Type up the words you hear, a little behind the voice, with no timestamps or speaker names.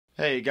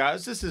Hey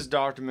guys, this is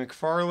Dr.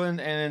 McFarland,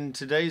 and in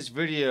today's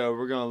video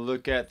we're going to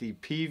look at the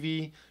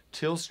Peavey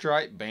Teal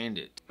Stripe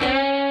Bandit.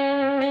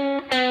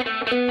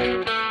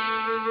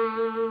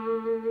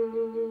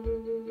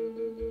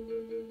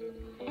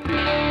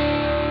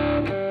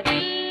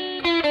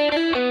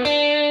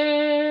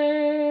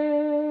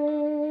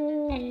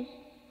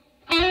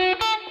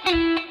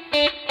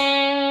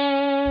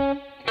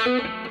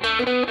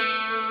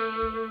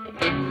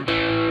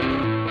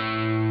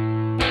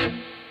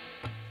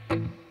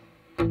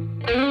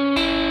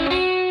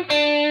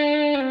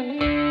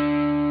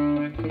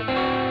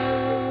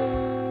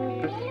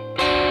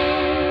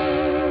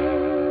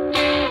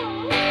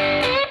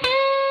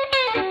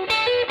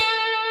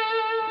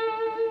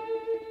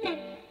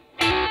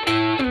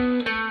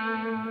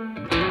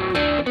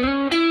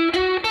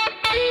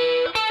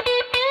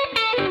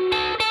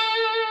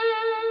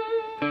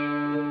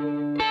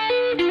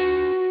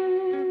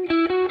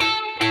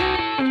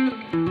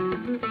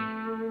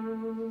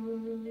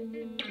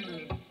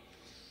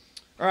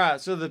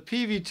 Alright, so the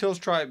Peavey Teal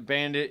Stripe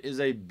Bandit is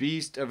a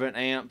beast of an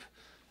amp.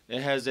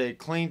 It has a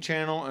clean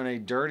channel and a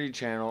dirty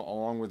channel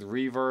along with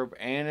reverb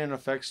and an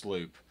effects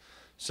loop.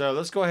 So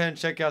let's go ahead and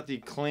check out the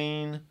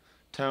clean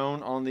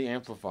tone on the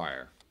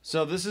amplifier.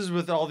 So this is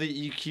with all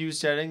the EQ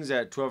settings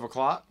at 12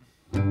 o'clock.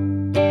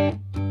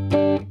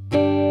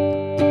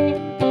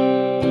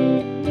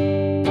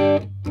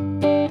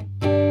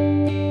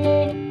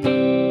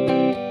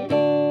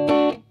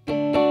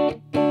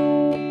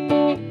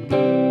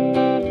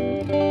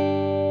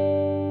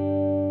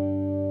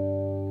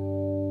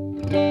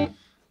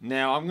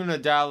 Now I'm going to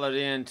dial it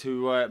in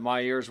to what my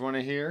ears want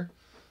to hear.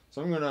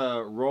 So I'm going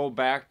to roll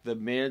back the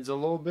mids a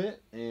little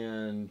bit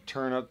and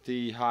turn up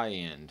the high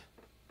end.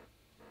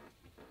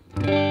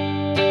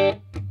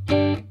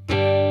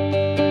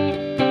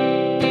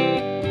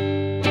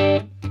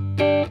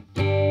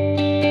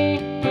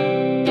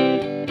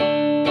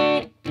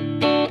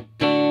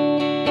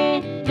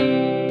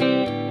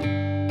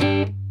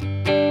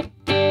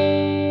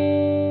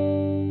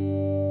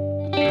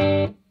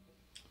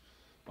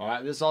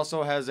 Alright, this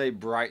also has a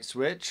bright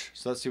switch,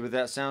 so let's see what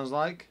that sounds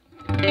like.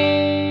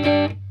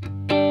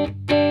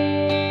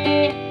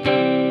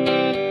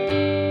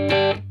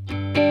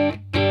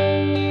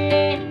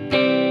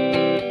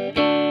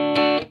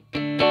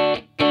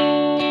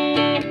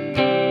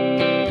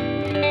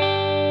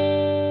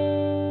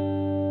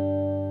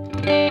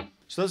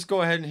 So let's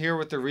go ahead and hear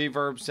what the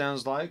reverb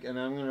sounds like, and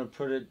I'm going to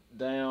put it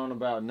down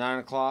about 9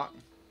 o'clock.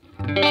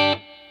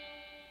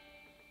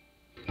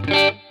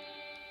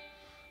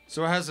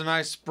 So it has a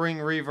nice spring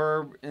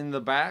reverb in the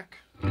back.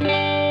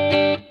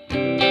 And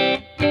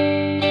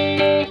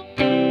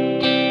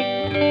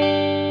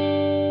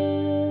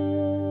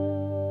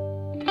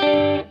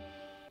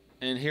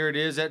here it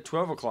is at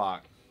 12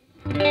 o'clock.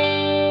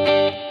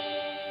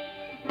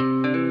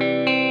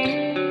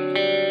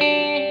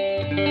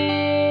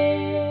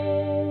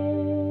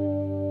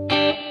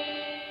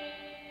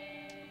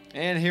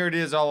 And here it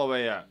is all the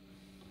way up.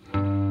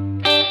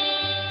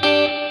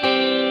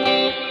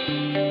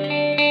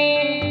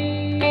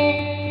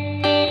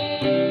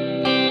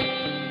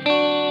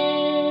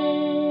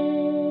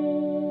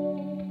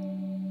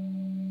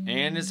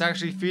 And it's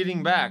actually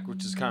feeding back,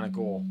 which is kind of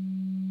cool.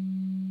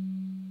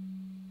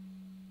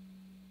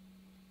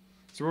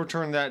 So we'll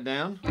turn that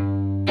down.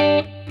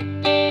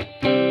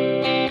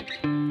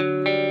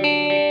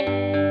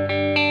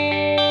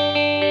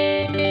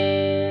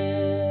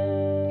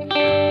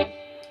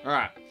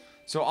 Alright,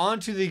 so on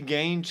to the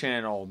gain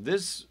channel.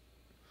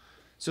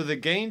 So the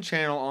gain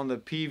channel on the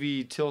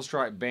Peavey Teal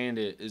Stripe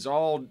Bandit is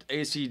all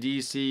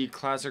AC/DC,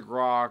 classic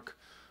rock,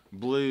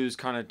 blues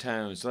kind of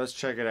tones. So let's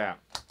check it out.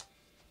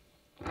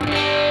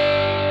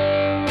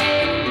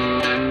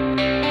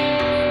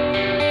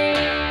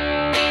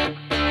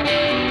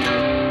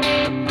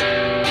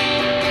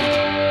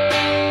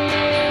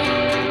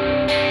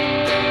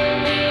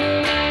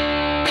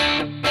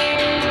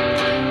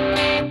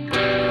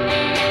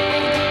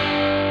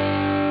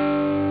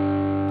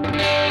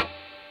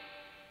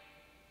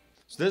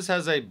 So this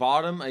has a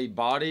bottom, a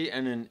body,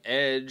 and an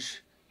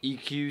edge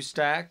EQ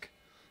stack.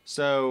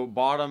 So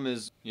bottom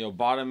is,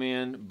 bottom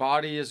end,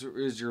 body is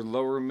your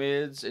lower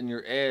mids, and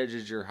your edge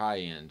is your high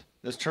end.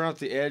 Let's turn up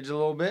the edge a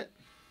little bit.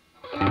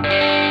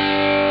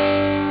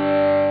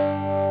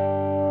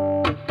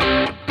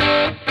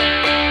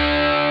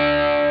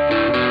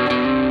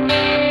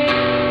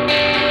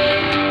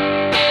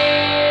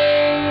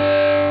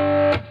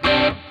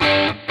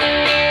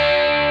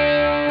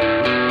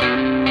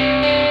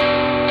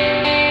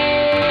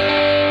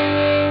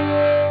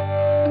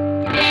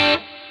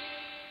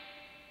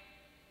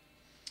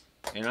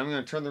 And I'm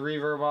going to turn the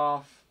reverb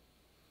off.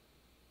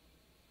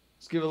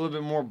 Let's give it a little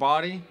bit more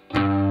body.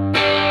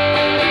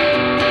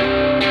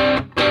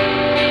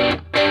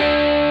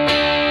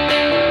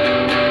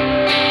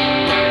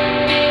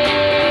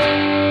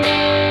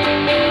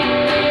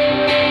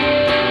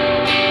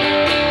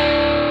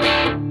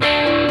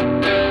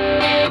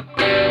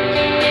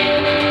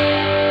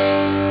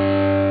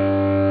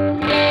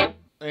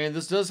 And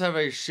this does does have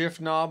a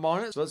shift knob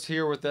on it, so let's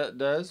hear what that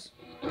does.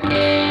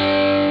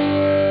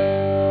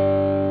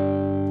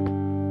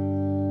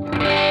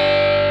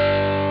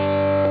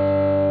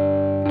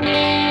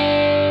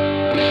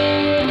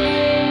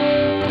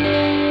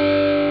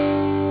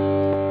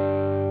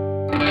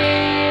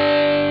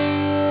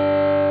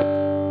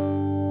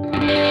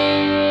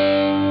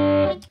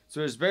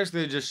 So it's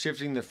basically just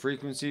shifting the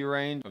frequency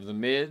range of the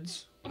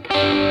mids.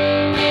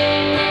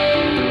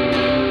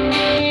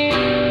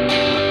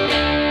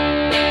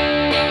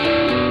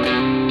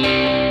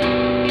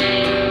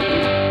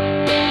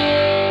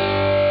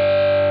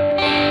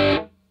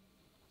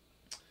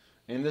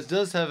 And this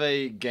does have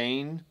a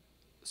gain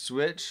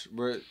switch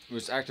which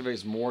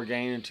activates more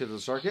gain into the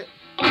circuit.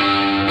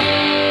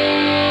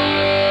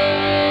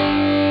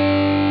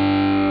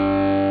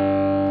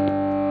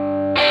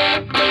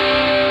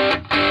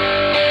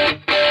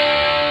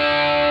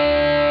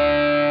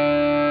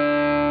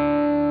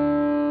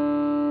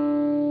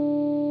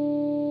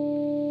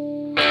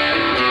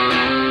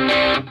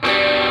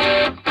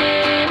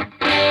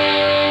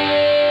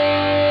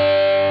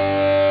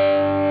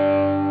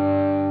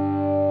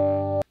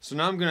 So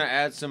now I'm going to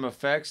add some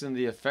effects in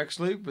the effects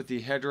loop with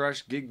the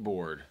Headrush gig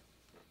board.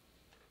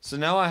 So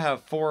now I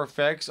have 4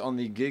 effects on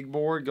the gig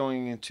board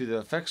going into the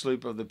effects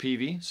loop of the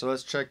Peavey. So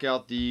let's check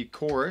out the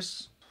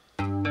chorus.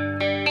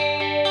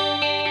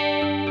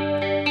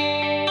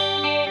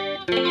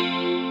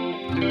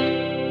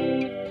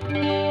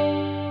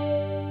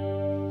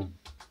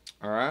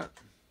 Alright,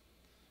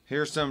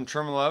 here's some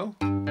tremolo.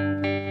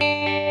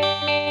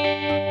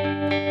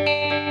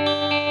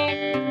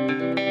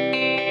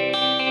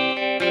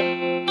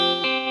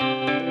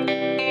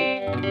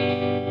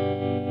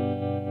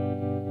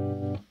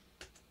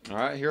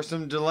 Alright, here's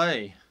some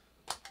delay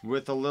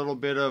with a little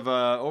bit of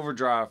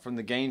overdrive from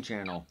the gain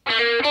channel.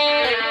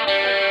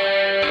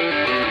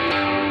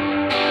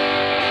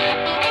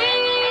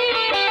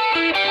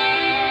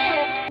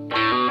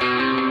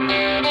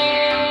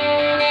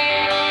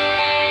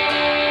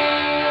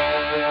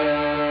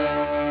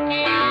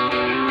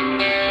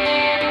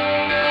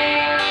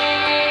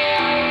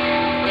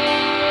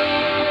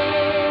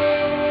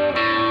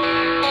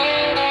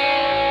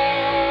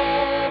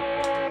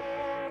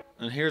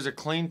 And here's a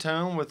clean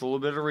tone with a little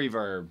bit of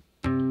reverb.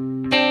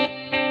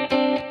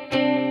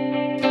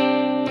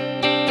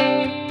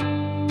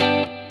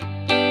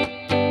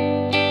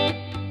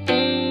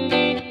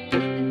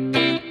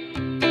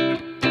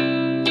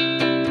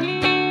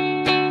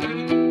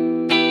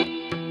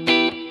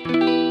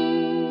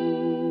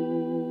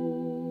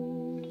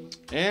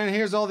 And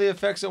here's all the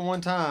effects at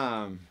one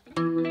time.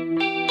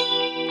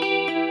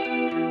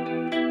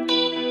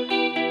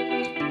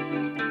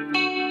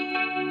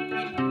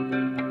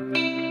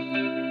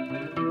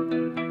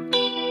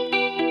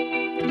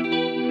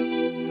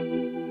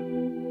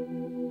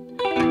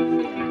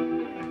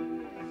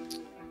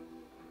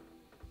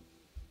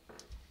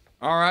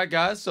 Alright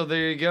guys, so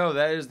there you go.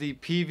 That is the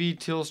Peavey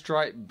Teal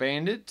Stripe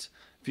Bandit.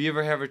 If you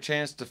ever have a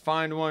chance to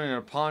find one in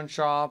a pawn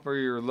shop or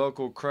your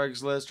local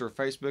Craigslist or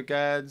Facebook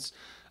ads,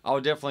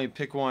 I'll definitely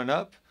pick one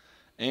up.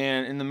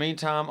 And in the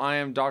meantime, I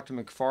am Dr.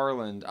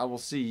 McFarland. I will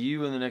see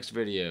you in the next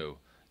video.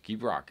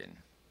 Keep rocking.